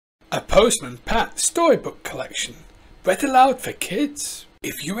A Postman Pat storybook collection, read aloud for kids.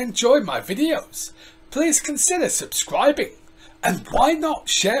 If you enjoy my videos, please consider subscribing, and why not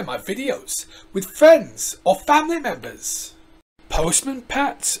share my videos with friends or family members. Postman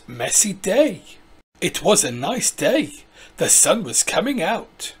Pat's messy day. It was a nice day. The sun was coming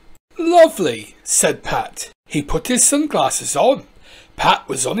out. Lovely, said Pat. He put his sunglasses on. Pat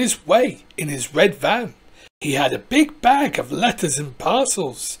was on his way in his red van. He had a big bag of letters and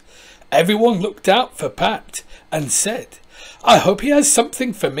parcels. Everyone looked out for Pat and said, "I hope he has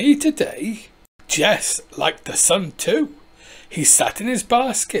something for me today." Jess liked the sun too. He sat in his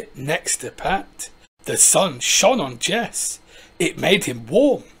basket next to Pat. The sun shone on Jess. It made him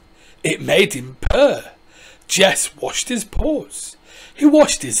warm. It made him purr. Jess washed his paws. He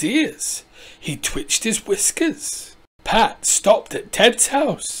washed his ears. He twitched his whiskers. Pat stopped at Ted's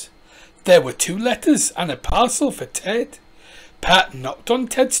house. There were 2 letters and a parcel for Ted. Pat knocked on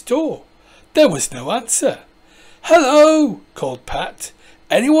Ted's door. There was no answer. "Hello," called Pat.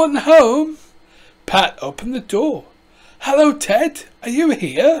 "Anyone home?" Pat opened the door. "Hello, Ted. Are you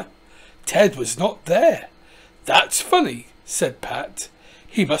here?" Ted was not there. "That's funny," said Pat.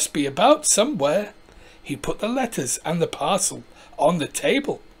 "He must be about somewhere." He put the letters and the parcel on the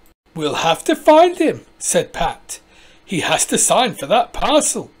table. "We'll have to find him," said Pat. "He has to sign for that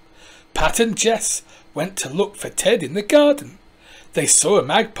parcel." Pat and Jess went to look for Ted in the garden. They saw a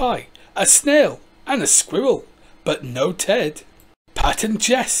magpie, a snail and a squirrel, but no Ted. Pat and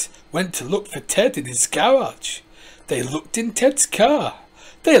Jess went to look for Ted in his garage. They looked in Ted's car.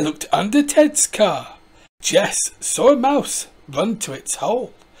 They looked under Ted's car. Jess saw a mouse run to its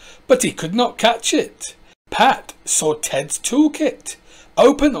hole, but he could not catch it. Pat saw Ted's toolkit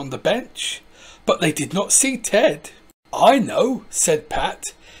open on the bench, but they did not see Ted. "I know," said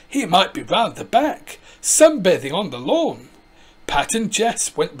Pat. "He might be round the back, sunbathing on the lawn." Pat and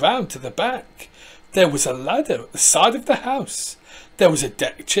Jess went round to the back. There was a ladder at the side of the house. There was a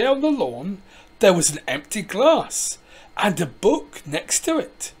deck chair on the lawn. There was an empty glass and a book next to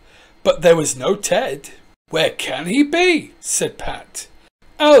it. But there was no Ted. "Where can he be?" said Pat.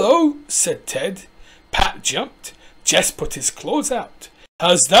 "Hello," said Ted. Pat jumped. Jess put his claws out.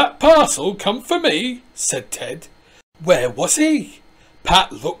 "Has that parcel come for me?" said Ted. Where was he?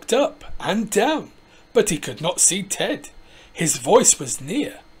 Pat looked up and down, but he could not see Ted. His voice was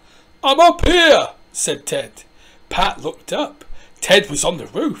near. "I'm up here," said Ted. Pat looked up. Ted was on the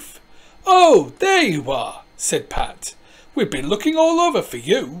roof. "Oh, there you are," said Pat. "We've been looking all over for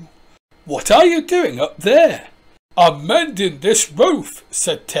you." "What are you doing up there?" "I'm mending this roof,"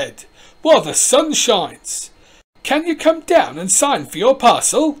 said Ted, "while the sun shines." "Can you come down and sign for your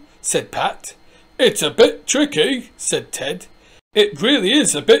parcel?" said Pat. "It's a bit tricky," said Ted. "It really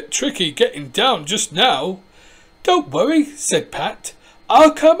is a bit tricky getting down just now." "Don't worry," said Pat. "I'll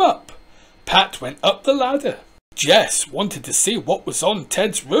come up." Pat went up the ladder. Jess wanted to see what was on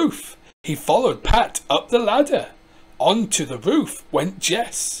Ted's roof. He followed Pat up the ladder. Onto the roof went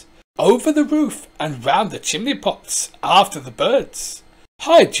Jess. Over the roof and round the chimney pots after the birds.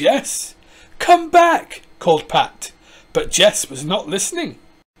 "Hi, Jess." "Come back," called Pat. But Jess was not listening.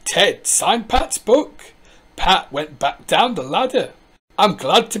 Ted signed Pat's book. Pat went back down the ladder. "I'm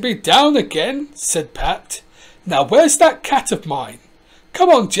glad to be down again," said Pat. "Now where's that cat of mine? Come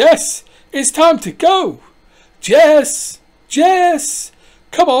on, Jess. It's time to go." "Jess! Jess!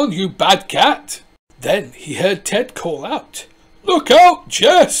 Come on, you bad cat." Then he heard Ted call out, "Look out,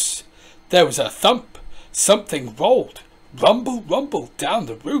 Jess!" There was a thump. Something rolled, rumble, rumble down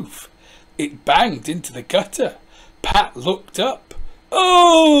the roof. It banged into the gutter. Pat looked up.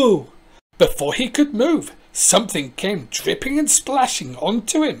 "Oh!" Before he could move, something came dripping and splashing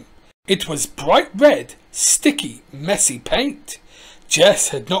onto him. It was bright red, sticky, messy paint. Jess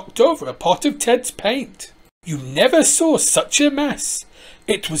had knocked over a pot of Ted's paint. You never saw such a mess.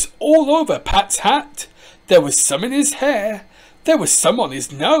 It was all over Pat's hat. There was some in his hair. There was some on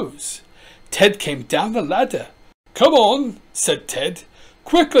his nose. Ted came down the ladder. "Come on," said Ted.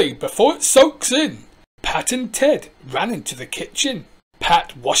 "Quickly, before it soaks in." Pat and Ted ran into the kitchen.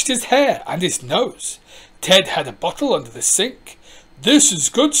 Pat washed his hair and his nose. Ted had a bottle under the sink. "This is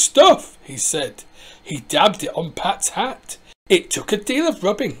good stuff," he said. He dabbed it on Pat's hat. It took a deal of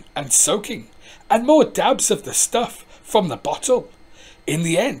rubbing and soaking, and more dabs of the stuff from the bottle. In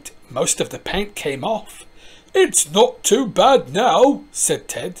the end, most of the paint came off. "It's not too bad now," said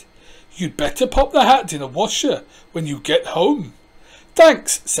Ted. "You'd better pop the hat in a washer when you get home."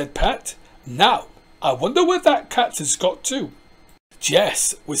 "Thanks," said Pat. "Now, I wonder where that cat has got to."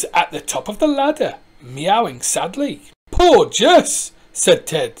 Jess was at the top of the ladder, meowing sadly. "Poor Jess," said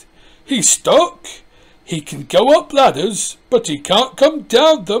Ted. "He's stuck. He can go up ladders, but he can't come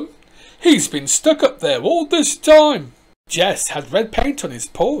down them. He's been stuck up there all this time. Jess had red paint on his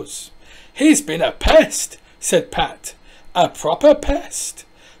paws. He's been a pest, said Pat. A proper pest.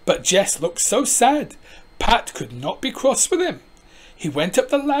 But Jess looked so sad, Pat could not be cross with him. He went up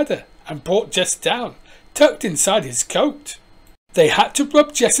the ladder and brought Jess down, tucked inside his coat. They had to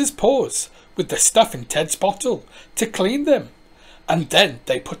rub Jess's paws with the stuff in Ted's bottle to clean them, and then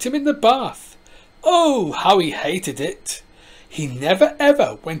they put him in the bath. Oh, how he hated it. He never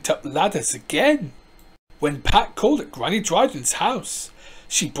ever went up ladders again. When Pat called at Granny Dryden's house,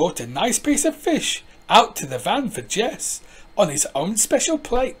 she brought a nice piece of fish out to the van for Jess on his own special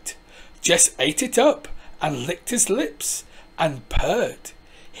plate. Jess ate it up and licked his lips and purred.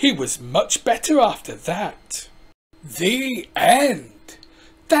 He was much better after that. The end.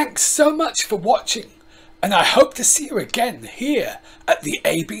 Thanks so much for watching, and I hope to see you again here at the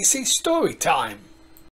ABC Storytime.